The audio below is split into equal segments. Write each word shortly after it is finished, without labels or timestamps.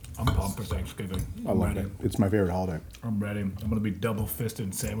down for Thanksgiving. I love it. It's my favorite holiday. I'm ready. I'm going to be double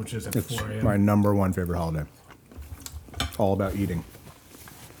fisting sandwiches at 4 a.m. My number one favorite holiday. All about eating.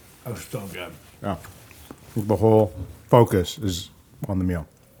 Oh, so good. Yeah. The whole focus is on the meal.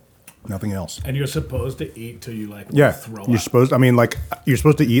 Nothing else. And you're supposed to eat till you Yeah. throw You're up. supposed you're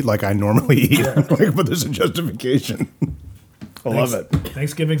supposed to eat like I normally eat. But there's a justification. I love it.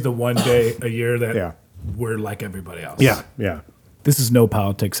 Thanksgiving's the one day a year that Yeah. we're like everybody else. Yeah. Yeah. This is No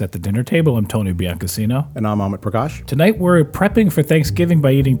Politics at the Dinner Table. I'm Tony Biancasino. And I'm Amit Prakash. Tonight we're prepping for Thanksgiving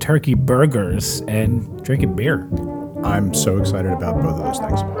by eating turkey burgers and drinking beer. I'm so excited about both of those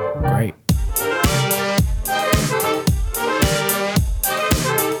things. Great.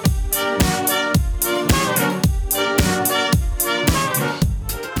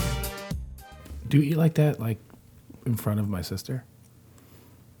 Do you eat like that, like in front of my sister?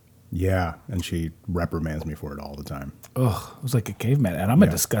 Yeah. And she reprimands me for it all the time. Ugh, I was like a caveman, and I'm a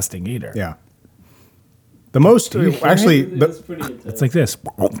disgusting eater. Yeah. The most actually, That's pretty intense. It's like this.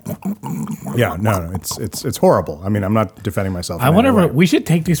 yeah, no, it's horrible. I mean, I'm not defending myself. I in wonder any way. if we should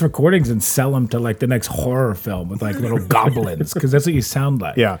take these recordings and sell them to like the next horror film with like little goblins, because that's what you sound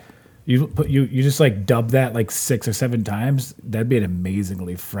like. Yeah, You just like dub that like 6 or 7 times. That'd be an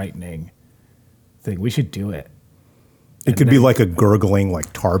amazingly frightening thing. We should do it. it could be like a gurgling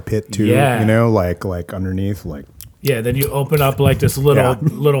like tar pit too. Yeah. You know, like underneath, like Yeah, then you open up like this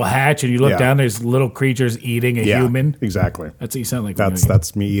little hatch and you look Yeah. down. There's little creatures eating a human. Exactly. That's what you sound like. when That's you're-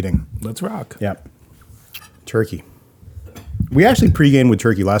 that's me eating. Let's rock. Yep. Turkey. We actually pre-gamed with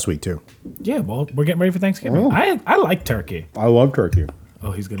turkey last week too. Yeah, well, we're getting ready for Thanksgiving. Oh. I like turkey. I love turkey. Oh,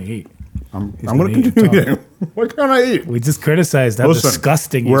 he's gonna eat. I'm gonna going to eat continue it. eating. What can I eat? We just criticized how Listen,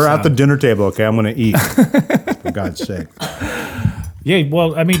 disgusting you We're at the sound. dinner table, okay? I'm going to eat. For God's sake. Yeah,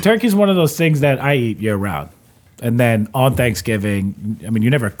 well, I mean, turkey's one of those things that I eat year round. And then on Thanksgiving, I mean, you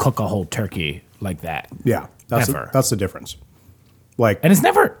never cook a whole turkey like that. Yeah, that's Ever. that's the difference. Like, And it's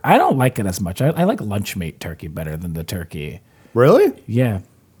never, I don't like it as much. I like lunch meat turkey better than the turkey. really? Yeah.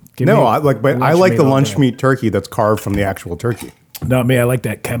 Give No, me I like, but I lunch like meat the all lunch day. meat turkey that's carved from the actual turkey. Not me. I like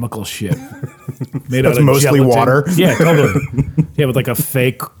that chemical shit. Made That's out of mostly gelatin. water? Yeah, totally. Yeah, with like a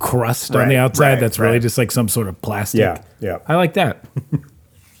fake crust on the Right, outside right, that's really right. just like some sort of plastic. Yeah, yeah. I like that.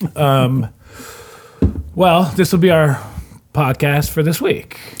 Well, this will be our podcast for this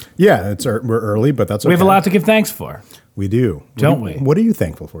week. Yeah, we're early, but that's okay. We have a lot to give thanks for. We do. Don't What we? What are you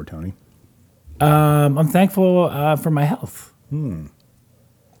thankful for, Tony? I'm thankful for my health.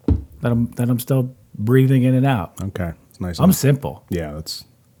 That I'm still breathing in and out. Okay, it's nice. I'm simple. yeah, that's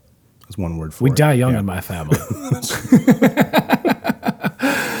one word for We it. die young Yeah. in my family.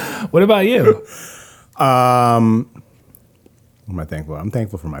 What about you? What am I thankful? I'm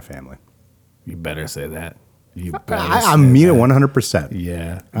thankful for my family. You better say that. You better I say mean it that. 100%.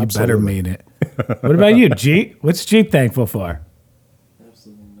 Yeah, Absolutely. you better mean it. What about you, Jeet? What's Jeet thankful for?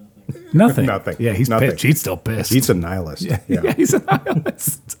 Absolutely nothing. Nothing. Nothing. Yeah, he's Nothing. pissed. Jeet's still pissed. He's a nihilist. Yeah. yeah, he's a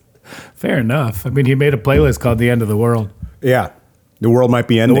nihilist. Fair enough. I mean, he made a playlist called "The End of the World." Yeah. The world might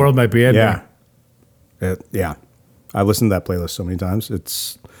be ending. The world might be ending. Yeah. Yeah. I listened to that playlist so many times.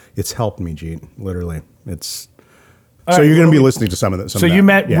 It's helped me, Gene. Literally. So right, you're going to be listening to some of that. So you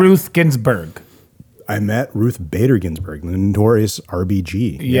met Ruth Ginsburg. I met Ruth Bader Ginsburg, the notorious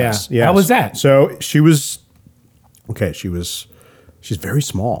RBG. Yeah. How was that? So she's very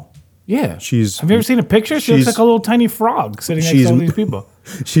small. Yeah. Have you ever seen a picture? She looks she's- like a little tiny frog sitting next to all these people.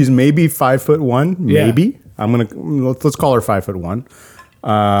 She's maybe 5'1", Yeah. maybe. Let's call her 5'1",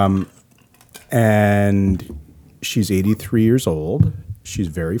 and she's 83 years old. She's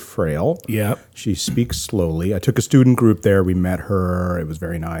very frail. Yep. She speaks slowly. I took a student group there. We met her. It was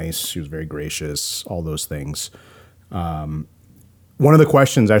very nice. She was very gracious. All those things. One of the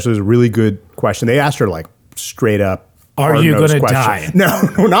questions actually was a really good question. They asked her like straight up. Are you hard-nosed gonna question.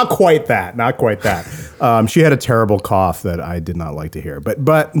 die? No, not quite that. Not quite that. She had a terrible cough that I did not like to hear. But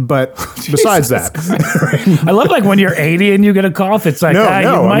besides that, I love like when you're 80 and you get a cough. It's like, no. you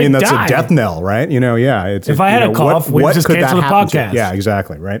might I mean that's die. a death knell, right? Yeah. If I had a cough, we'd just could that cancel the happen to? podcast. Yeah,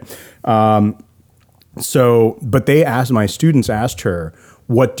 exactly, right. But they asked, my students asked her,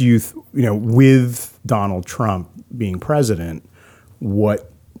 what do you, with Donald Trump being president, what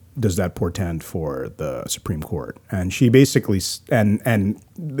does that portend for the Supreme Court? And she basically, and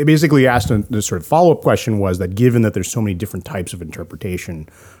they basically asked the sort of follow-up question was that given that there's so many different types of interpretation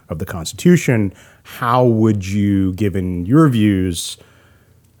of the Constitution, how would you, given your views,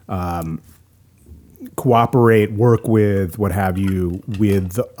 cooperate, work with, what have you,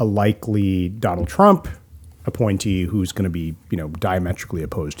 with a likely Donald Trump appointee who's going to be, diametrically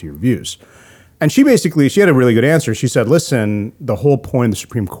opposed to your views? And she had a really good answer. She said, listen, the whole point of the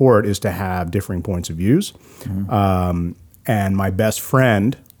Supreme Court is to have differing points of views. And my best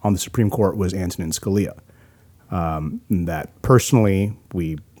friend on the Supreme Court was Antonin Scalia. That personally,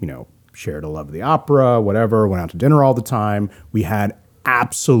 we, shared a love of the opera, whatever, went out to dinner all the time. We had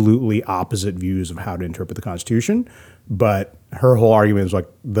absolutely opposite views of how to interpret the Constitution. But her whole argument is like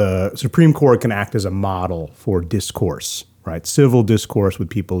the Supreme Court can act as a model for discourse, right? Civil discourse with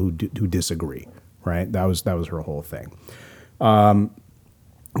people who disagree, right? That was her whole thing,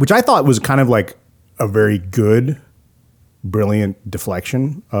 which I thought was kind of like a very good, brilliant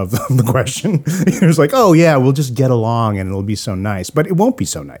deflection of the question. It was like, oh yeah, we'll just get along and it'll be so nice, but it won't be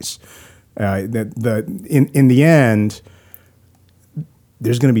so nice. In the end,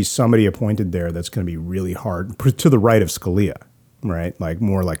 there's going to be somebody appointed there that's going to be really hard to the right of Scalia, right? Like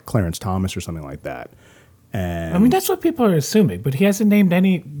more like Clarence Thomas or something like that. And I mean, that's what people are assuming, but he hasn't named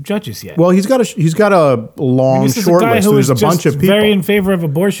any judges yet. well, he's got a long This is a short guy list. who There's was a bunch just of people. very in favor of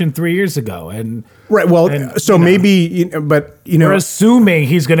abortion 3 years ago, and Right. Well, and, so you know, maybe, but we're assuming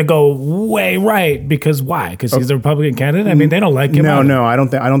he's going to go way right because why? Because he's a Republican candidate. I mean, they don't like him. either. No, I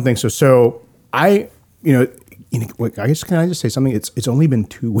don't think so. So I guess can I just say something? It's only been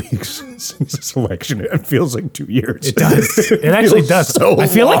 2 weeks since this election. It feels like 2 years. It does. It actually feels does. so I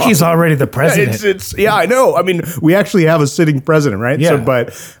feel like long. he's already the president. It's yeah, I know. I mean, we actually have a sitting president, right? Yeah. So,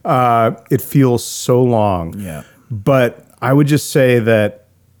 but it feels so long. Yeah. But I would just say that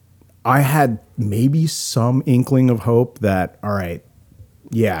I had maybe some inkling of hope that, all right,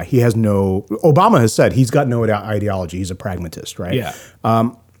 yeah, Obama has said he's got no ideology. He's a pragmatist, right? Yeah.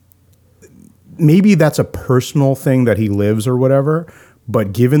 Maybe that's a personal thing that he lives or whatever,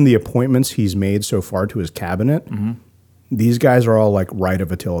 but given the appointments he's made so far to his cabinet, these guys are all like right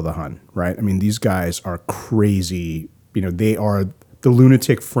of Attila the Hun, right? I mean, these guys are crazy. They are the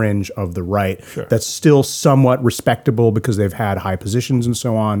lunatic fringe of the right. Sure. That's still somewhat respectable because they've had high positions and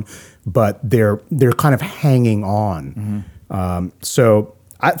so on, but they're kind of hanging on. So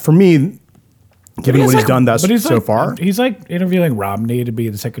for me, given what he's done thus so far. He's like interviewing Romney to be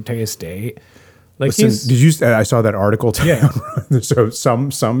the Secretary of State. Like Listen, I saw that article today. Yeah. So some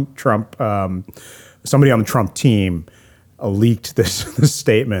Trump, somebody on the Trump team leaked this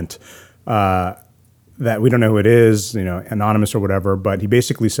statement that we don't know who it is, anonymous or whatever, but he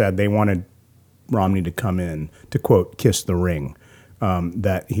basically said they wanted Romney to come in to, quote, kiss the ring,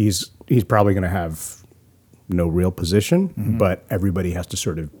 that he's probably going to have no real position, but everybody has to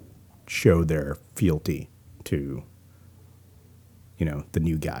sort of show their fealty to the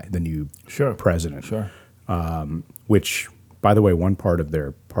new guy, the new president. Sure. Which, by the way, one part of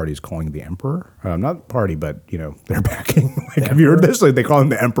their party is calling the emperor. Not party, but, they're backing. Have you heard this? Like, they call him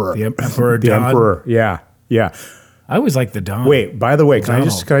the emperor. The Emperor The Don. emperor. Yeah. I always like the Don. Wait, by the way, can I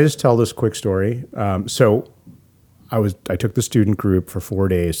Donald. just tell this quick story? So I took the student group for 4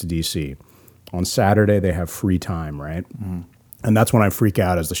 days to DC. On Saturday, they have free time, right? And that's when I freak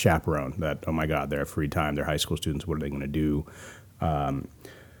out as the chaperone that, oh my God, they have free time. They're high school students. What are they going to do?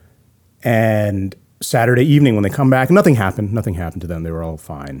 And Saturday evening when they come back, nothing happened. Nothing happened to them. They were all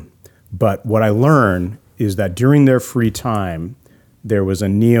fine. But what I learned is that during their free time, there was a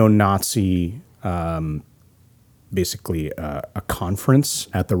neo-Nazi, basically a conference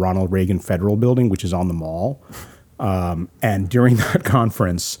at the Ronald Reagan Federal Building, which is on the mall. And during that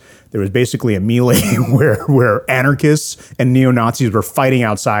conference, there was basically a melee where anarchists and neo-Nazis were fighting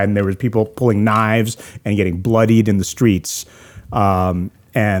outside, and there was people pulling knives and getting bloodied in the streets.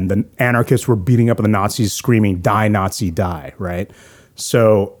 And the anarchists were beating up the Nazis, screaming, "Die, Nazi, die!" Right?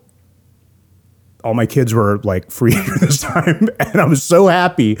 So all my kids were like free during this time, and I was so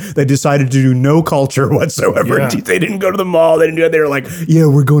happy they decided to do no culture whatsoever. Yeah. They didn't go to the mall. They didn't do it. They were like, "Yeah,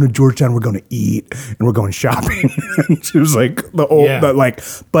 we're going to Georgetown. We're going to eat, and we're going shopping." It was like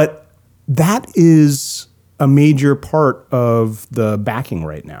but that is a major part of the backing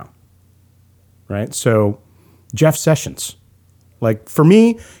right now, right? So Jeff Sessions, like for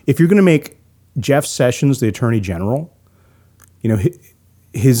me, if you're going to make Jeff Sessions the Attorney General,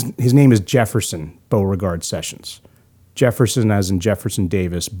 his name is Jefferson Beauregard Sessions. Jefferson as in Jefferson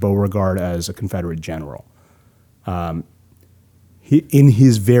Davis, Beauregard as a Confederate general. In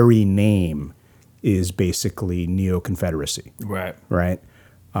his very name is basically neo-Confederacy. Right.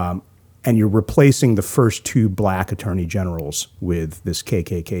 And you're replacing the first two black attorney generals with this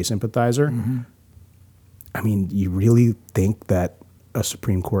KKK sympathizer. I mean, you really think that a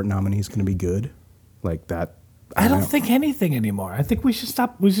Supreme Court nominee is going to be good? Like that? I don't think anything anymore. I think we should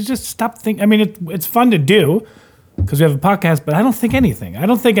stop. We should just stop thinking. I mean, it's fun to do because we have a podcast, but I don't think anything.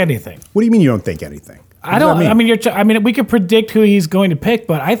 What do you mean you don't think anything? I don't. I mean, we could predict who he's going to pick,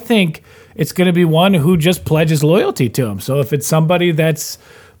 but I think it's going to be one who just pledges loyalty to him. So if it's somebody that's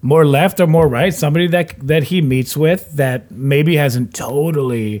more left or more right, somebody that he meets with that maybe hasn't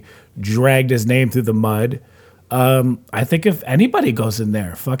totally dragged his name through the mud, I think if anybody goes in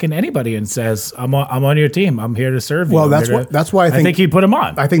there, fucking anybody, and says, I'm on your team, I'm here to serve you. Well, I'm here that's why I think he put him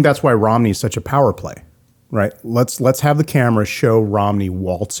on. I think that's why Romney's such a power play, right? Let's have the camera show Romney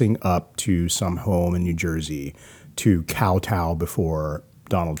waltzing up to some home in New Jersey to kowtow before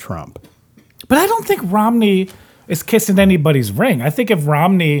Donald Trump. But I don't think Romney is kissing anybody's ring. I think if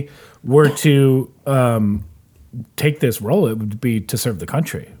Romney were to take this role, it would be to serve the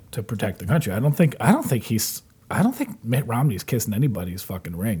country, to protect the country. I don't think Mitt Romney's kissing anybody's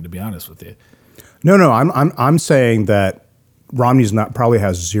fucking ring, to be honest with you. No, I'm saying that Romney's probably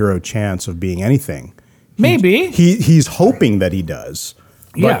has zero chance of being anything. Maybe. He's hoping that he does.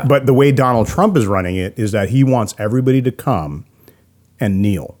 Yeah. But the way Donald Trump is running it is that he wants everybody to come and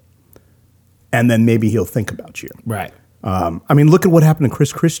kneel. And then maybe he'll think about you. Right. I mean, look at what happened to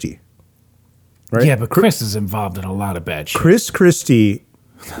Chris Christie. Right? Yeah, but Chris is involved in a lot of bad shit. Chris Christie,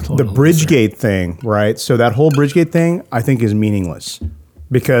 the Bridgegate thing, right? So that whole Bridgegate thing, I think, is meaningless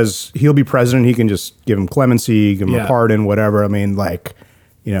because he'll be president. He can just give him clemency, give him a pardon, whatever. I mean, like,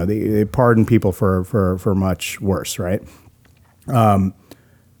 you know, they pardon people for much worse, right?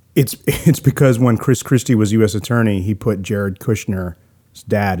 It's because when Chris Christie was U.S. attorney, he put Jared Kushner's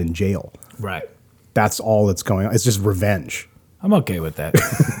dad in jail. Right. That's all that's going on. It's just revenge. I'm okay with that.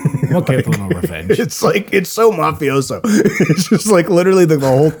 I'm okay with a little revenge. It's like, it's so mafioso. It's just like literally the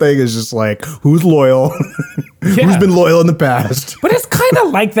whole thing is just like, who's loyal? Who's been loyal in the past? But it's kind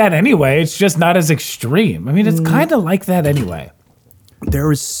of like that anyway. It's just not as extreme. I mean, it's kind of like that anyway.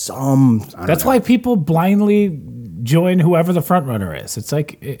 There is some. That's why people blindly join whoever the front runner is. It's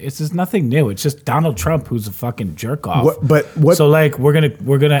like it's just nothing new. It's just Donald Trump who's a fucking jerk off. So like we're gonna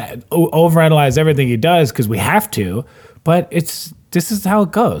overanalyze everything he does because we have to. But this is how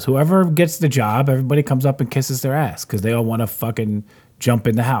it goes. Whoever gets the job, everybody comes up and kisses their ass because they all want to fucking jump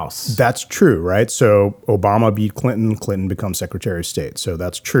in the house. That's true, right? So Obama beat Clinton. Clinton becomes Secretary of State. So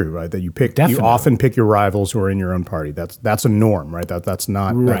that's true, right? That you often pick your rivals who are in your own party. That's a norm, right? That's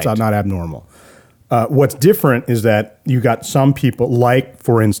not abnormal. What's different is that you got some people, like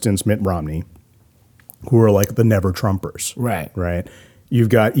for instance Mitt Romney, who are like the never Trumpers, right? Right. You've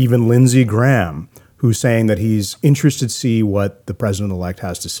got even Lindsey Graham, who's saying that he's interested to see what the president-elect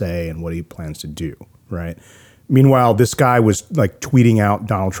has to say and what he plans to do, right? Meanwhile, this guy was like tweeting out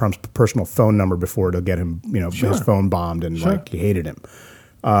Donald Trump's personal phone number before to get him, his phone bombed, and like he hated him.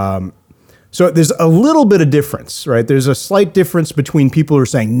 So there's a little bit of difference, right? There's a slight difference between people who are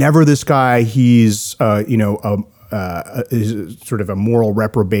saying never this guy, he's is sort of a moral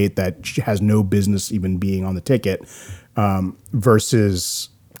reprobate that has no business even being on the ticket, versus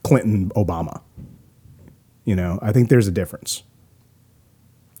Clinton, Obama. I think there's a difference.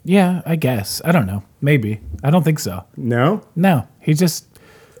 Yeah, I guess. I don't know. Maybe. I don't think so. No? No.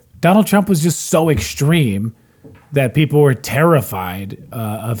 Donald Trump was just so extreme that people were terrified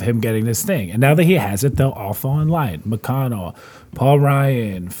of him getting this thing. And now that he has it, they'll all fall in line. McConnell, Paul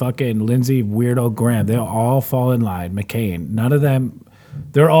Ryan, fucking Lindsey Weirdo Graham, they'll all fall in line. McCain, none of them.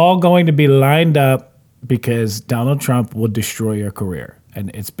 They're all going to be lined up because Donald Trump will destroy your career. And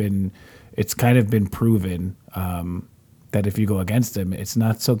it's kind of been proven that if you go against him, it's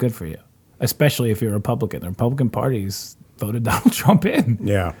not so good for you, especially if you're a Republican. The Republican Party's voted Donald Trump in.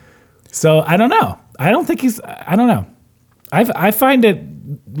 Yeah. So I don't know. I don't know. I find it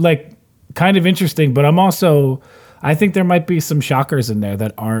like kind of interesting, but I think there might be some shockers in there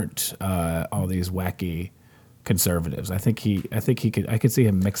that aren't all these wacky conservatives. I could see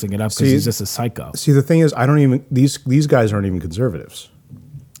him mixing it up because he's just a psycho. See, the thing is, these guys aren't even conservatives.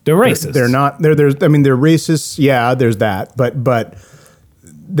 They're racist. They're not. They're racist. Yeah, there's that, but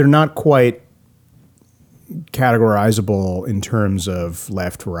they're not quite categorizable in terms of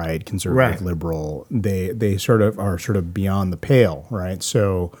left, right, conservative, liberal. They sort of are beyond the pale, right?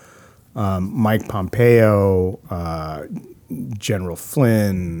 So, Mike Pompeo, General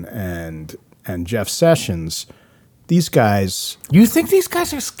Flynn, and Jeff Sessions. These guys. You think these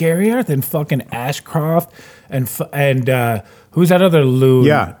guys are scarier than fucking Ashcroft and who's that other loon?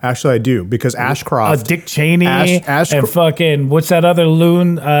 Yeah, actually I do, because Ashcroft, Dick Cheney, and fucking what's that other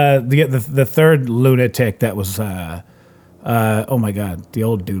loon? The third lunatic that was oh my god, the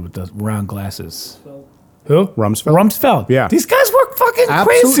old dude with the round glasses. Who? Rumsfeld. Yeah, these guys were fucking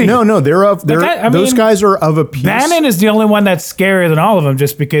crazy. No, those guys are of a piece. Bannon is the only one that's scarier than all of them,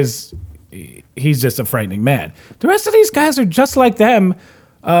 just because he's just a frightening man. The rest of these guys are just like them,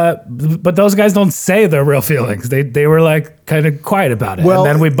 But those guys don't say their real feelings. They were like kind of quiet about it. Well,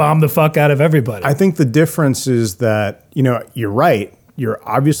 and then we bombed the fuck out of everybody. I think the difference is that, you're right. You're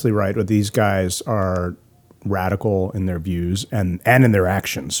obviously right. But these guys are radical in their views and in their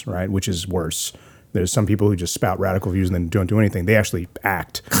actions, right? Which is worse. There's some people who just spout radical views and then don't do anything. They actually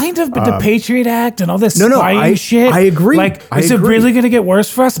act. Kind of, but the Patriot Act and all this No, spying shit. I agree. Like, I is agree. it really going to get worse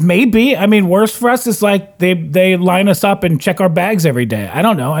for us? Maybe. I mean, worse for us is like they line us up and check our bags every day. I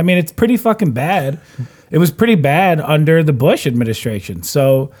don't know. I mean, it's pretty fucking bad. It was pretty bad under the Bush administration.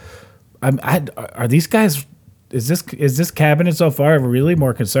 So, are these guys? Is this cabinet so far really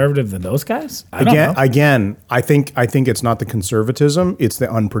more conservative than those guys? I don't know. Again, I think it's not the conservatism; it's the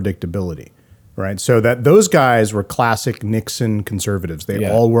unpredictability. Right, so that those guys were classic Nixon conservatives. They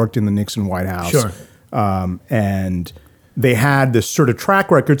all worked in the Nixon White House, Sure. And they had this sort of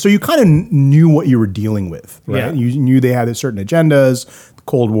track record. So you kind of knew what you were dealing with, right? Yeah. You knew they had certain agendas,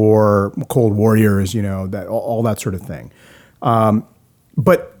 Cold War, Cold Warriors, that all that sort of thing.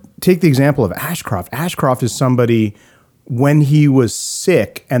 But take the example of Ashcroft. Ashcroft is somebody, when he was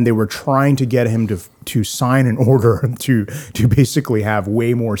sick and they were trying to get him to sign an order to basically have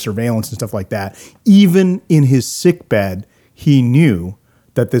way more surveillance and stuff like that, even in his sick bed, he knew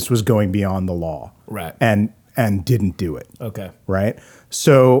that this was going beyond the law. Right. And didn't do it. Okay. Right?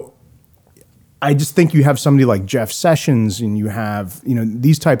 So I just think you have somebody like Jeff Sessions and you have,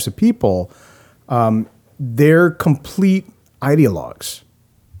 these types of people, they're complete ideologues,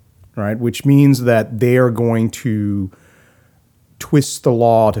 right? Which means that they are going to twist the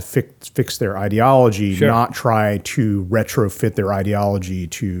law to fix their ideology, Sure. not try to retrofit their ideology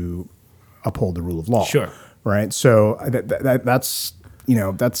to uphold the rule of law. Sure. Right? So that's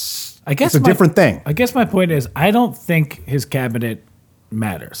I guess it's a different thing. I guess my point is, I don't think his cabinet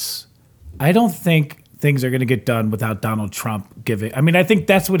matters. I don't think things are going to get done without Donald Trump giving. I mean, I think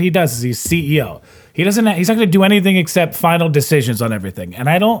that's what he does. Is he's CEO. He's not going to do anything except final decisions on everything. And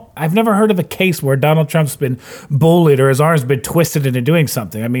I've never heard of a case where Donald Trump's been bullied or his arm's been twisted into doing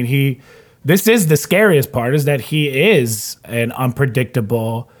something. I mean, this is the scariest part, is that he is an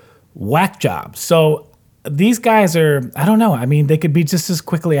unpredictable whack job. So these guys are, I don't know. I mean, they could be just as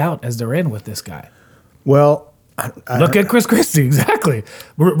quickly out as they're in with this guy. Well, Look at Chris Christie, exactly.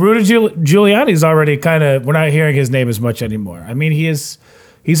 Rudy Giuliani's already kind of, we're not hearing his name as much anymore. I mean, he's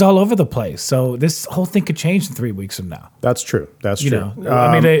all over the place. So this whole thing could change in 3 weeks from now. that's true. That's true.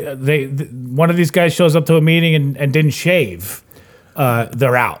 I mean, they one of these guys shows up to a meeting and didn't shave.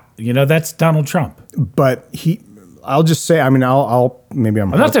 They're out. That's Donald Trump. But I'll just say, I mean, I'm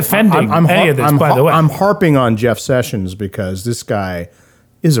not defending any of this, by the way. I'm harping on Jeff Sessions because this guy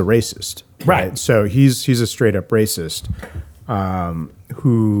is a racist. Right. So he's a straight up racist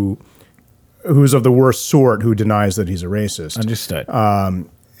who's of the worst sort, who denies that he's a racist. Understood.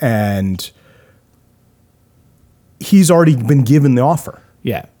 And he's already been given the offer.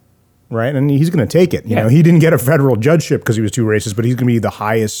 Yeah. Right, and he's going to take it. You Yeah. know, he didn't get a federal judgeship because he was too racist, but he's going to be the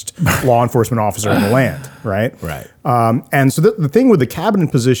highest law enforcement officer in the land. Right, Right. And so the thing with the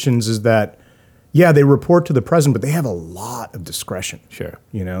cabinet positions is that, yeah, they report to the president, but they have a lot of discretion. Sure.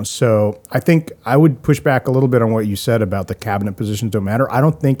 So I think I would push back a little bit on what you said about the cabinet positions don't matter. I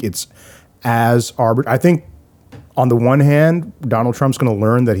don't think it's as arbitrary. I think, on the one hand, Donald Trump's going to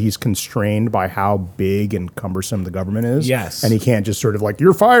learn that he's constrained by how big and cumbersome the government is. Yes. And he can't just sort of like,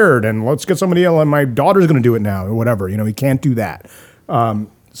 you're fired and let's get somebody else and my daughter's going to do it now or whatever. He can't do that.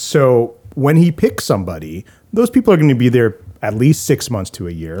 So when he picks somebody, those people are going to be there at least 6 months to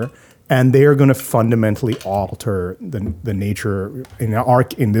a year, and they are going to fundamentally alter the nature,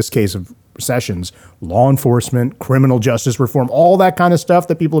 in this case of Sessions, law enforcement, criminal justice reform, all that kind of stuff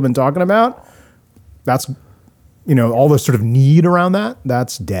that people have been talking about. That's, all the sort of need around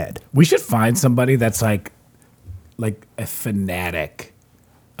that's dead. We should find somebody that's like a fanatic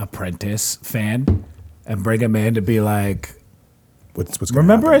Apprentice fan and bring him in to be like, What's gonna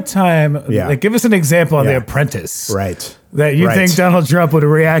remember happen? a time, Yeah. like, give us an example on Yeah. The Apprentice. Right. That you Right. think Donald Trump would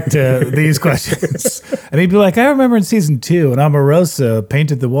react to these questions. And he'd be like, I remember in season 2 when Omarosa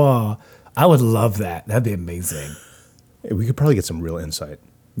painted the wall. I would love that. That'd be amazing. We could probably get some real insight,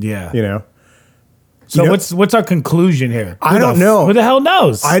 Yeah. So what's our conclusion here? I don't know. Who the hell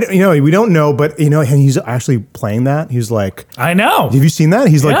knows? we don't know, but and he's actually playing that. He's like, I know. have you seen that?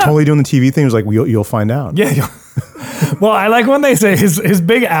 He's like Yeah. totally doing the TV thing. He's like, you'll find out. Yeah. Well, I like when they say his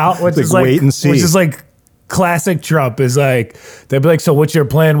big out, which Like, is like wait and see. which is like classic Trump, is like they'd be like, so what's your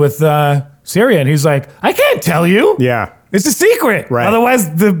plan with Syria? And he's like, I can't tell you. Yeah. It's a secret. Right.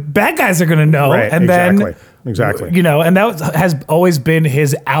 Otherwise, the bad guys are going to know. Right, And exactly. then exactly. You know, and has always been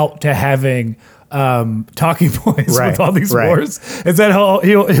his out to having talking points Right, with all these right. wars. Is that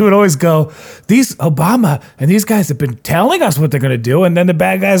he would always go, these Obama and these guys have been telling us what they're going to do, and then the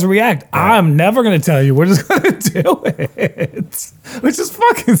bad guys react. I'm never going to tell you. We're just going to do it, which is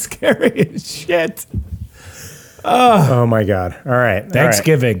fucking scary as shit. Oh my God. All right.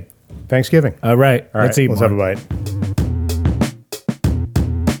 Thanksgiving. Thanksgiving. All right. All Let's right, eat let's more. have a bite.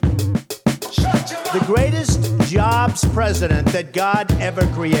 The greatest jobs president that God ever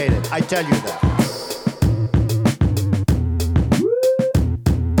created. I tell you that.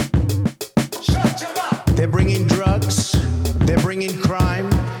 They're bringing drugs. They're bringing crime.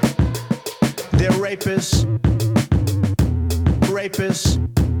 They're rapists.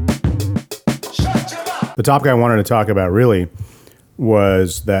 The topic I wanted to talk about really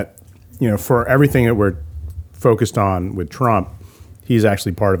was that, you know, for everything that we're focused on with Trump, he's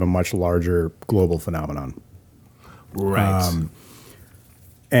actually part of a much larger global phenomenon. Right.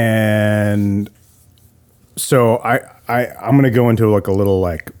 And so I'm going to go into like a little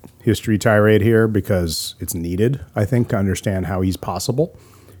like history tirade here because it's needed, I think, to understand how he's possible.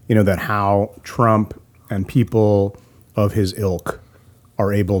 You know, that how Trump and people of his ilk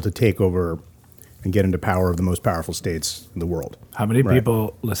are able to take over and get into power of the most powerful states in the world. How many Right.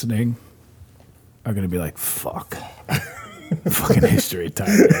 people listening are going to be like, fuck. Fucking history time.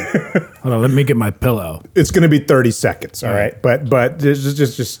 Hold on, let me get my pillow. It's going to be 30 seconds, all Right. right? But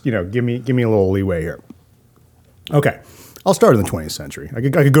just you know, give me a little leeway here. Okay. I'll start in the 20th century. I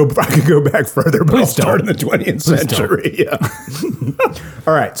could go back further, but I'll Please start in don't. the 20th Please century. Yeah.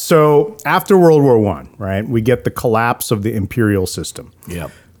 All right. So after World War I, right, we get the collapse of the imperial system.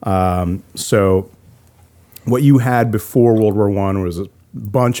 Yep. So what you had before World War I was a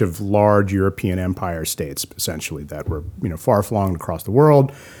bunch of large European empire states, essentially, that were, you know, far-flung across the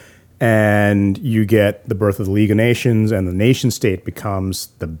world. And you get the birth of the League of Nations, and the nation state becomes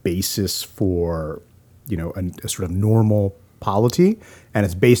the basis for, you know, a sort of normal polity. And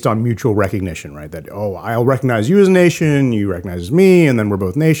it's based on mutual recognition, right? That, oh, I'll recognize you as a nation, you recognize me, and then we're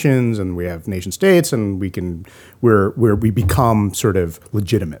both nations, and we have nation states, and we become sort of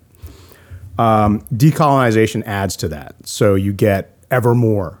legitimate. Decolonization adds to that. So you get ever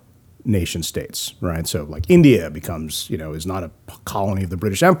more nation states, right? So like India becomes, you know, is not a colony of the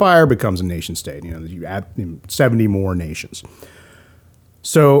British Empire, becomes a nation state. You know, you add 70 more nations.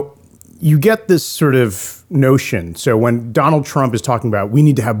 So you get this sort of notion. So when Donald Trump is talking about we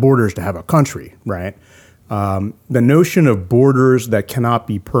need to have borders to have a country, right? The notion of borders that cannot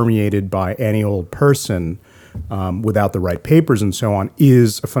be permeated by any old person without the right papers and so on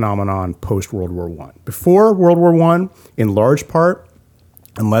is a phenomenon post-World War I. Before World War I, in large part,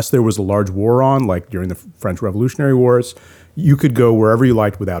 unless there was a large war on, like during the French Revolutionary Wars, you could go wherever you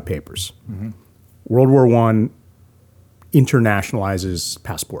liked without papers. Mm-hmm. World War I internationalizes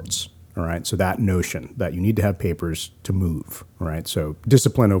passports, all right? So that notion that you need to have papers to move, all right? So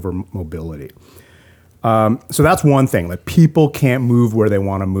discipline over mobility. So that's one thing, that people can't move where they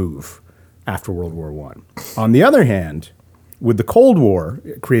want to move after World War I. On the other hand, with the Cold War,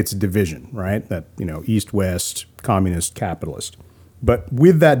 it creates a division, right? That, you know, East, West, communist, capitalist. But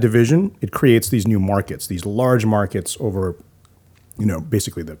with that division, it creates these new markets, these large markets over, you know,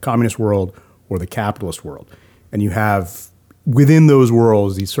 basically the communist world or the capitalist world. And you have within those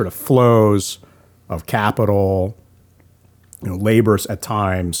worlds these sort of flows of capital, you know, labor at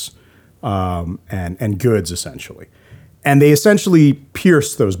times, and goods essentially. And they essentially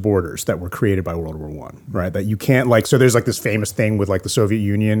pierce those borders that were created by World War I, right? That you can't like, so there's like this famous thing with like the Soviet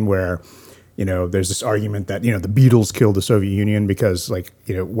Union where, you know, there's this argument that, you know, the Beatles killed the Soviet Union because like,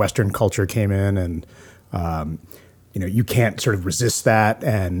 you know, Western culture came in and, you know, you can't sort of resist that.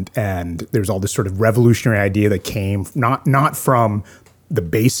 And there's all this sort of revolutionary idea that came not from the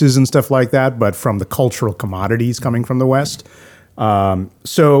bases and stuff like that, but from the cultural commodities coming from the West.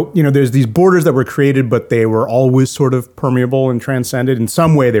 So, you know, there's these borders that were created, but they were always sort of permeable and transcended. In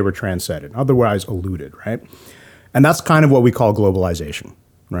some way they were transcended, otherwise eluded, right? And that's kind of what we call globalization,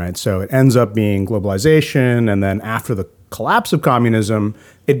 right? So it ends up being globalization, and then after the collapse of communism,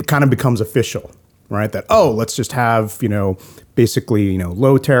 it kind of becomes official, right? That, oh, let's just have, you know, basically, you know,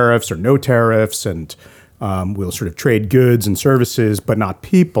 low tariffs or no tariffs, and we'll sort of trade goods and services, but not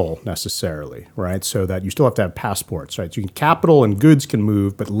people necessarily, right? So that you still have to have passports, right? So capital and goods can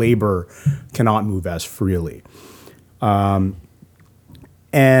move, but labor cannot move as freely. And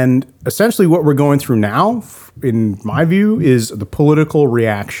essentially what we're going through now, in my view, is the political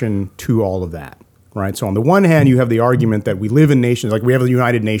reaction to all of that, right? So on the one hand, you have the argument that we live in nations, like we have the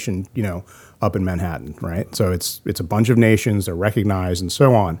United Nations, you know, up in Manhattan, right? So it's a bunch of nations that are recognized and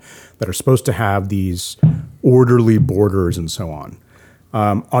so on that are supposed to have these orderly borders and so on.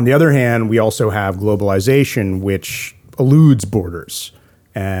 On the other hand, we also have globalization, which eludes borders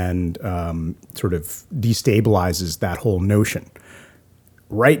and sort of destabilizes that whole notion.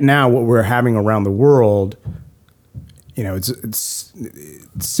 Right now, what we're having around the world, it's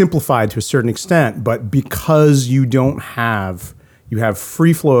simplified to a certain extent, but because you have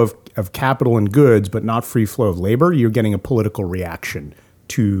free flow of capital and goods, but not free flow of labor, you're getting a political reaction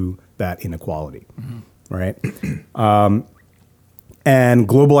to that inequality, right? And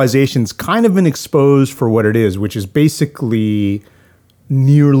globalization's kind of been exposed for what it is, which is basically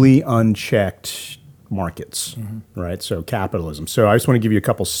nearly unchecked markets, right? So capitalism. So I just want to give you a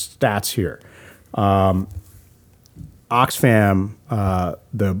couple stats here. Oxfam,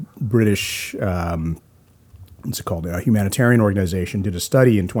 the British, what's it called, a humanitarian organization, did a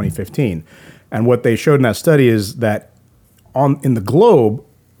study in 2015. And what they showed in that study is that in the globe,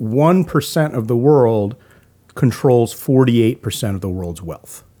 1% of the world controls 48% of the world's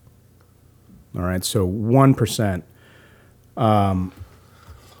wealth. All right, so 1%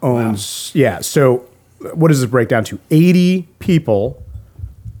 owns, So what does this break down to? 80 people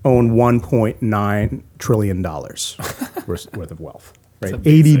own $1.9 trillion worth of wealth, right?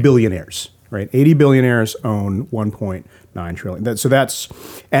 80 billionaires, right? 80 billionaires own 1.9 trillion.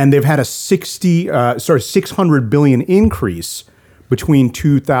 And they've had a 600 billion increase between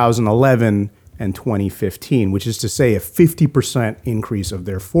 2011 and 2015, which is to say a 50% increase of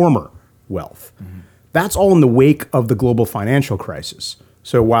their former wealth. That's all in the wake of the global financial crisis.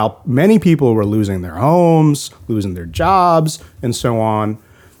 So while many people were losing their homes, losing their jobs, and so on,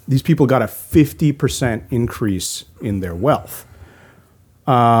 these people got a 50% increase in their wealth.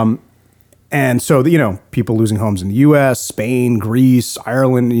 And so, people losing homes in the U.S., Spain, Greece,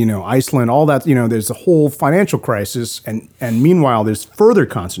 Ireland, Iceland, all that, there's a whole financial crisis. And meanwhile, there's further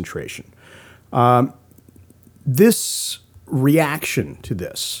concentration. This reaction to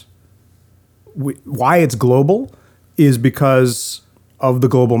this, why it's global, is because of the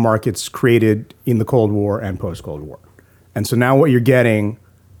global markets created in the Cold War and post-Cold War. And so now what you're getting,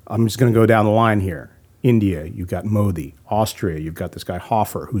 I'm just going to go down the line here. India, you've got Modi. Austria, you've got this guy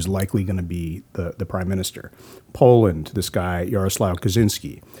Hofer, who's likely going to be the prime minister. Poland, this guy Jaroslaw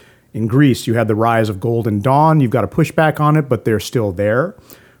Kaczynski. In Greece, you had the rise of Golden Dawn. You've got a pushback on it, but they're still there.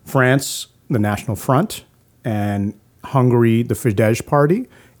 France, the National Front, and Hungary, the Fidesz party.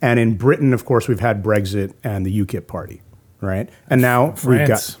 And in Britain, of course, we've had Brexit and the UKIP party, right? And now we've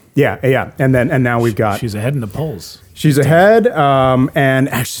got, and now we've got. She's ahead in the polls. She's ahead, and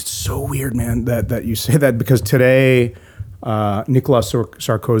actually, it's so weird, man, that you say that, because today, Nicolas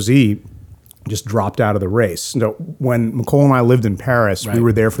Sarkozy just dropped out of the race. No, when Nicole and I lived in Paris, we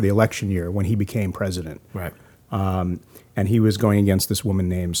were there for the election year when he became president. Right. And he was going against this woman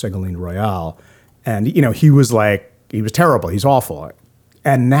named Ségolène Royal, and he was terrible, he's awful,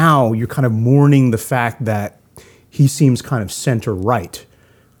 and now you're kind of mourning the fact that he seems kind of center right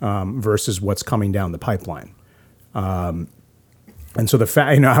versus what's coming down the pipeline. And so the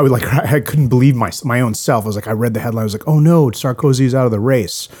fact, I couldn't believe my own self. I was like, I read the headline. I was like, oh no, Sarkozy's out of the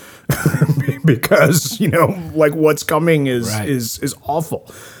race because what's coming is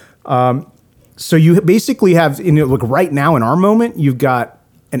awful. So you basically have, look, right now in our moment, you've got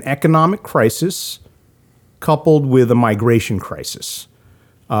an economic crisis coupled with a migration crisis.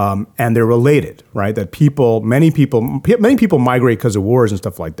 And they're related, right? That many people migrate because of wars and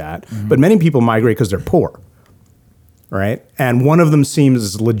stuff like that, but many people migrate because they're poor. Right? And one of them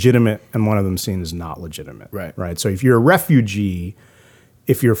seems legitimate and one of them seems not legitimate. Right? So if you're a refugee,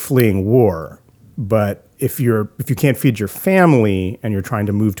 if you're fleeing war, but if you can't feed your family and you're trying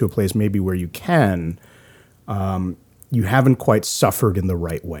to move to a place maybe where you can, you haven't quite suffered in the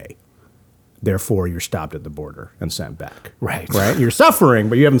right way. Therefore, you're stopped at the border and sent back. Right? You're suffering,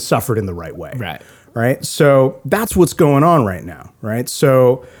 but you haven't suffered in the right way. Right? So that's what's going on right now. Right?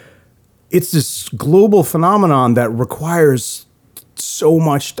 So it's this global phenomenon that requires so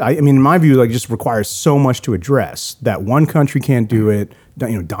much. In my view, just requires so much to address. That one country can't do it.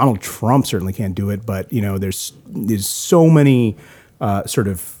 Donald Trump certainly can't do it. But there's so many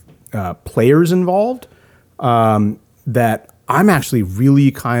players involved that I'm actually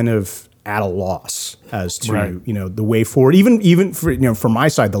really kind of at a loss as to the way forward. Even for from my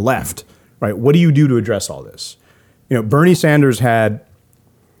side, the left. Right? What do you do to address all this? Bernie Sanders had.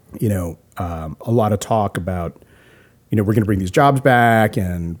 A lot of talk about, we're going to bring these jobs back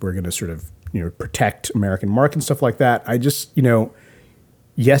and we're going to sort of, protect American market and stuff like that. I just,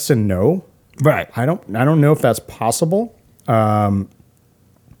 yes and no. Right. I don't know if that's possible. So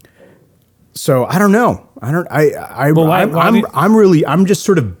I don't know. I'm just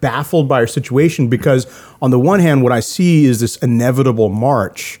sort of baffled by our situation because on the one hand, what I see is this inevitable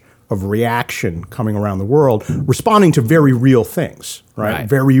march of reaction coming around the world, responding to very real things, right?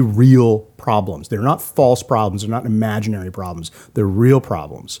 Very real problems. They're not false problems. They're not imaginary problems. They're real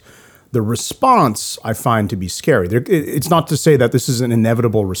problems. The response I find to be scary. It's not to say that this is an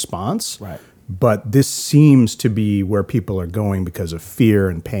inevitable response, Right. but this seems to be where people are going because of fear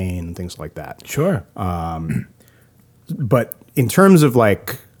and pain and things like that. Sure. But in terms of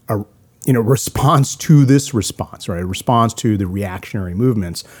like a response to this response, right? A response to the reactionary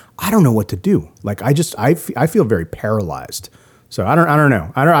movements, I don't know what to do. Like I feel very paralyzed. So I don't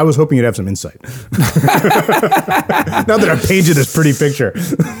know. I was hoping you'd have some insight. Now that I've painted this pretty picture.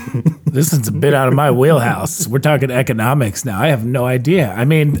 This is a bit out of my wheelhouse. We're talking economics now. I have no idea. I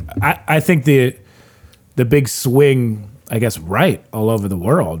mean, I think the big swing, I guess, right all over the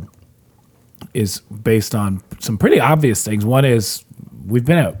world is based on some pretty obvious things. One is we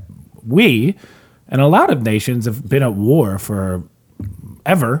and a lot of nations have been at war for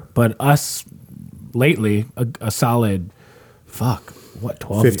ever, but us lately, a solid,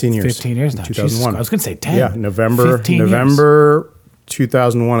 12, 15 years. 15 years now. 2001. Jesus, I was going to say 10. Yeah, November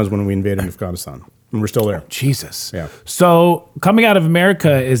 2001 is when we invaded Afghanistan. And we're still there. Jesus. Yeah. So coming out of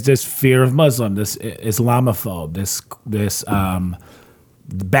America is this fear of Muslim, this Islamophobe, this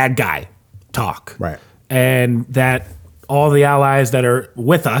bad guy talk. Right. And that all the allies that are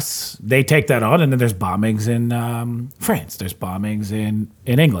with us, they take that on, and then there's bombings in France. There's bombings in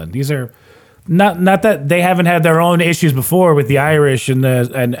England. These are not that they haven't had their own issues before with the Irish and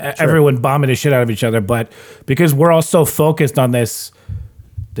everyone bombing the shit out of each other, but because we're all so focused on this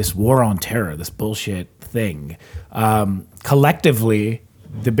war on terror, this bullshit thing, collectively,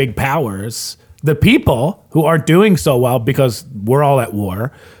 the big powers, the people who aren't doing so well because we're all at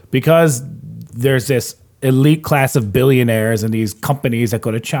war, because there's this elite class of billionaires and these companies that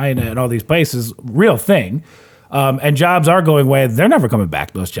go to China and all these places, real thing, and jobs are going away. They're never coming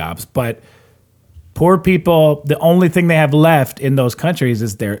back, those jobs, but poor people, the only thing they have left in those countries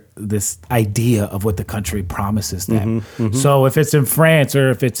is this idea of what the country promises them. So if it's in France or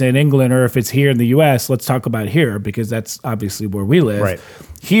if it's in England or if it's here in the US, let's talk about here because that's obviously where we live. Right.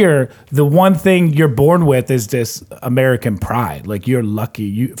 Here, the one thing you're born with is this American pride. Like you're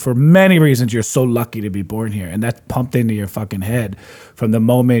lucky. For many reasons, you're so lucky to be born here. And that's pumped into your fucking head from the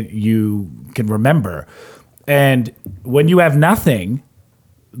moment you can remember. And when you have nothing,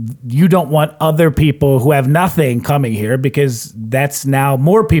 you don't want other people who have nothing coming here because that's now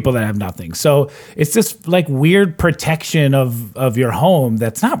more people that have nothing. So it's this like weird protection of your home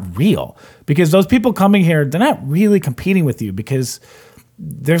that's not real because those people coming here, they're not really competing with you because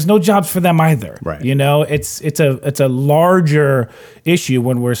there's no jobs for them either. Right. You know, it's a larger issue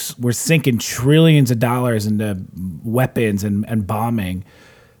when we're sinking trillions of dollars into weapons and bombing.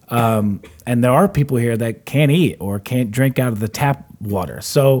 And there are people here that can't eat or can't drink out of the tap water.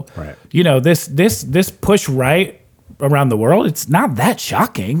 So, Right. you know, this push right around the world, it's not that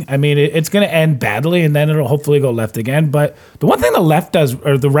shocking. I mean, it's going to end badly and then it'll hopefully go left again. But the one thing the left does,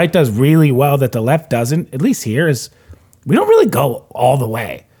 or the right does really well that the left doesn't, at least here, is we don't really go all the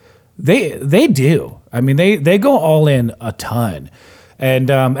way. They do. I mean, they go all in a ton. And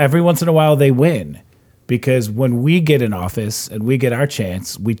every once in a while they win. Because when we get in office and we get our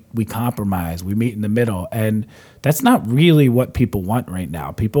chance, we compromise, we meet in the middle. And that's not really what people want right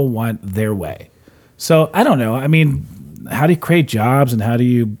now. People want their way. So I don't know. I mean, how do you create jobs and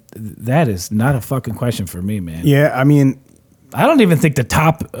that is not a fucking question for me, man. Yeah, I mean, I don't even think the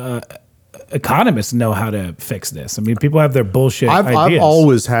top economists know how to fix this. I mean, people have their bullshit ideas. I've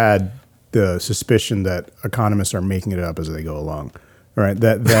always had the suspicion that economists are making it up as they go along. Right.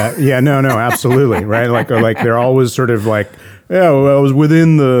 Yeah, no, absolutely. Right. Like they're always sort of like, yeah, well, I was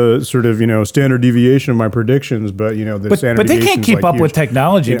within the sort of, standard deviation of my predictions, but the standard But they deviation's can't keep like up huge. with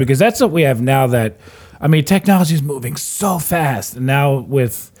technology Yeah. because that's what we have now that, I mean, technology is moving so fast. And now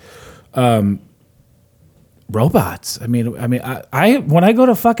with robots, I mean, I when I go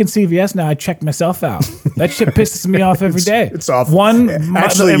to fucking CVS now, I check myself out. That shit pisses me off every day. It's awful. Actually,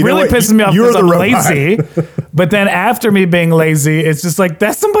 It you know really what? pisses me off You're because I'm the robot. lazy. But then after me being lazy, it's just like,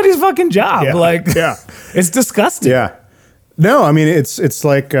 that's somebody's fucking job. Yeah. Like, Yeah. it's disgusting. Yeah. No, I mean, it's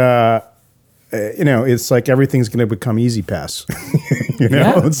like, it's like everything's going to become easy pass.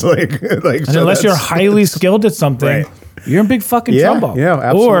 Yeah. It's like And so unless you're that's- highly skilled at something, Right. you're in big fucking Yeah, trouble. yeah,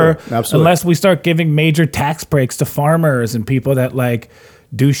 absolutely, Or absolutely. unless we start giving major tax breaks to farmers and people that like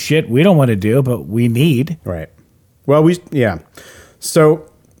do shit we don't want to do, but we need. Right. Well, so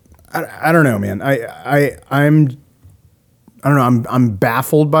I don't know, man. I don't know. I'm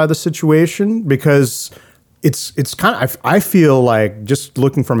baffled by the situation because it's kind of, I feel like, just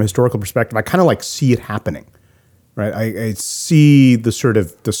looking from a historical perspective, I kind of like see it happening, right? I see the sort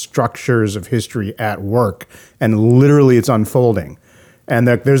of the structures of history at work, and literally it's unfolding. And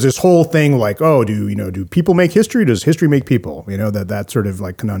there's this whole thing like, oh, do people make history? Does history make people? That sort of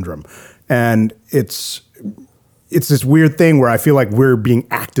like conundrum. And it's this weird thing where I feel like we're being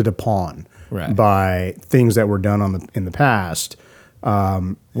acted upon by things that were done in the past.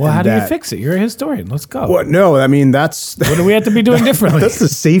 Well, how do you fix it? You're a historian. Let's go. Well, no, I mean, that's what do we have to be doing differently? That's the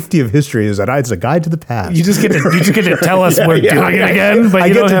safety of history, is that it's a guide to the past. You just get to tell us we're doing it again, but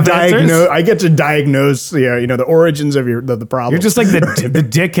you don't have answers? I get to diagnose the origins of the problem. You're just like the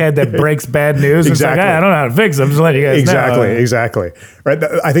dickhead that breaks bad news. Exactly. It's like, I don't know how to fix it. I'm just letting you guys know. Exactly. Right.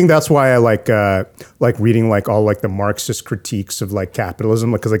 I think that's why I like reading like all like the Marxist critiques of like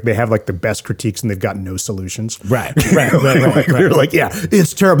capitalism, because like they have like the best critiques and they've got no solutions. Right. They're like, yeah,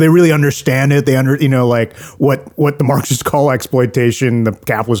 it's terrible. They really understand it. They like what the Marxists call exploitation, the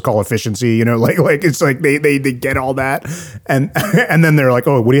capitalists call efficiency. Like it's like they get all that, and then they're like,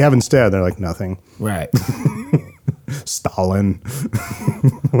 oh, what do you have instead? They're like, nothing. Right. Stalin.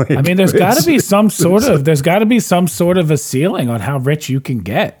 I mean, there's got to be some sort of a ceiling on how rich you can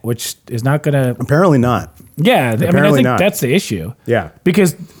get, which is not going to. Apparently not. Yeah, Apparently I think not. that's the issue. Yeah,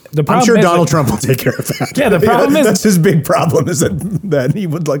 because the problem I'm sure is Donald Trump will take care of that. Yeah, the problem is that's his big problem, is that he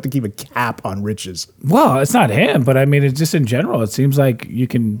would like to keep a cap on riches. Well, it's not him, but I mean, it's just in general. It seems like you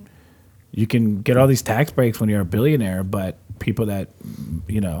can get all these tax breaks when you're a billionaire, but people that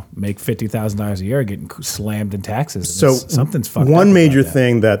make $50,000 a year are getting slammed in taxes. So something's fucked up. One major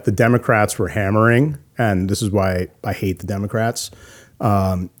thing that the Democrats were hammering, and this is why I hate the Democrats,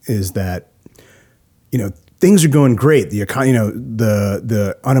 is that things are going great. The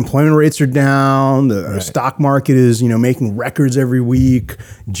the unemployment rates are down. The stock market is making records every week.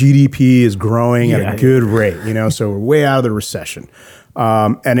 GDP is growing at a good rate. So we're way out of the recession.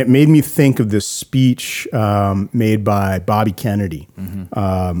 And it made me think of this speech made by Bobby Kennedy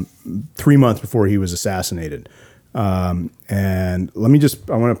 3 months before he was assassinated. And I want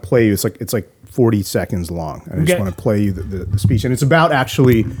to play you. It's like 40 seconds long. I just want to play you the speech, and it's about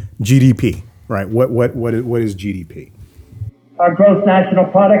actually GDP. Right. What is GDP? Our gross national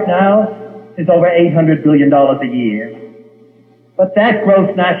product now is over $800 billion a year. But that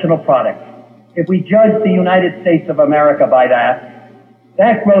gross national product, if we judge the United States of America by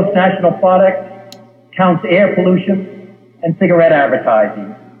that gross national product counts air pollution and cigarette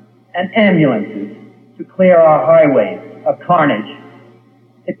advertising and ambulances to clear our highways of carnage.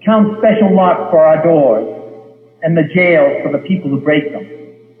 It counts special locks for our doors and the jails for the people who break them.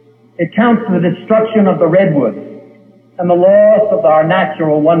 It counts the destruction of the redwoods and the loss of our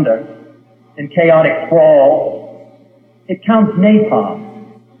natural wonders in chaotic sprawl. It counts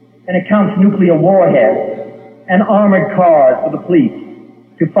napalm, and it counts nuclear warheads and armored cars for the police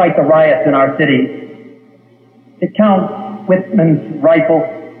to fight the riots in our cities. It counts Whitman's rifle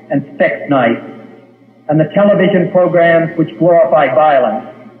and Speck's knife and the television programs which glorify violence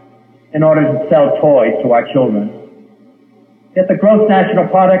in order to sell toys to our children. Yet the gross national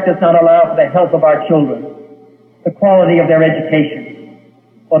product does not allow for the health of our children, the quality of their education,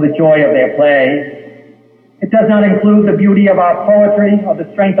 or the joy of their play. It does not include the beauty of our poetry, or the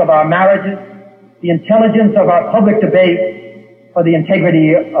strength of our marriages, the intelligence of our public debate, or the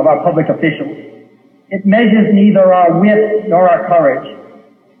integrity of our public officials. It measures neither our wit nor our courage,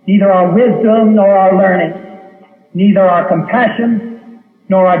 neither our wisdom nor our learning, neither our compassion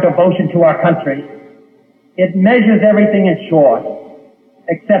nor our devotion to our country. It measures everything in short,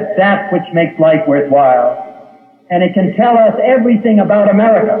 except that which makes life worthwhile. And it can tell us everything about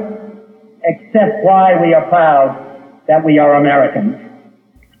America, except why we are proud that we are Americans.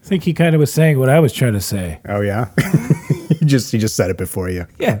 I think he kind of was saying what I was trying to say. Oh, yeah? He just said it before you.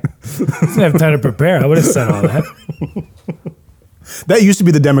 Yeah. Didn't have time to prepare. I would have said all that. That used to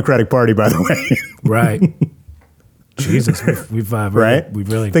be the Democratic Party, by the way. Right. Jesus, we've right? We've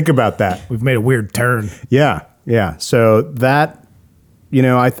really think about that. We've made a weird turn. Yeah. So that, I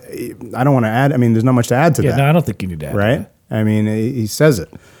don't want to add. I mean, there's not much to add to that. No, I don't think you need to add. Right? To that. I mean, he says it.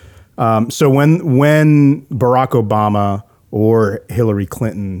 So when Barack Obama or Hillary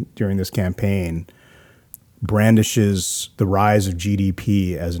Clinton during this campaign brandishes the rise of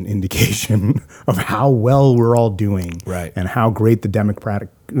GDP as an indication of how well we're all doing, right, and how great the Democratic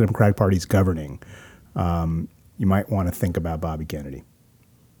Party is governing, you might want to think about Bobby Kennedy.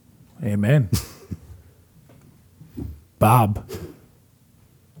 Amen. Bob.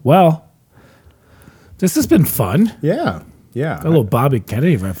 Well, this has been fun. Yeah. Got a little Bobby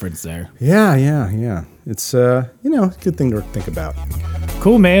Kennedy reference there. Yeah. It's a good thing to think about.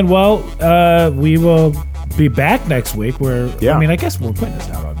 Cool, man. Well, we will be back next week. Yeah. I mean, I guess we're putting this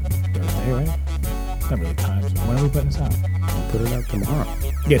out on Thursday, right? Not really times. When are we putting this out? I'll put it out tomorrow.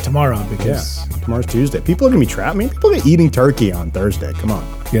 Yeah, tomorrow because Tomorrow's Tuesday. People are gonna be trapped. I mean, people are eating turkey on Thursday. Come on.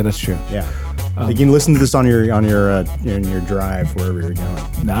 yeah, that's true. Yeah. You can listen to this on your drive wherever you're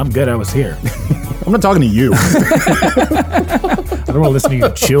going. No, I'm good. I was here. I'm not talking to you. I don't want to listen to you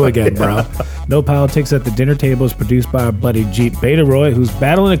chew again, bro. No Politics at the Dinner Table is produced by our buddy Jeet Beta Roy, who's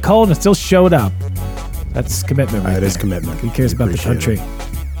battling a cold and still showed up. That's commitment, right? That is there. commitment. He cares We about the appreciate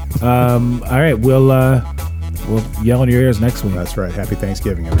country. All right, we'll yell in your ears next week. That's right. Happy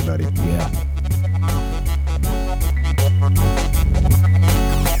Thanksgiving, everybody. Yeah.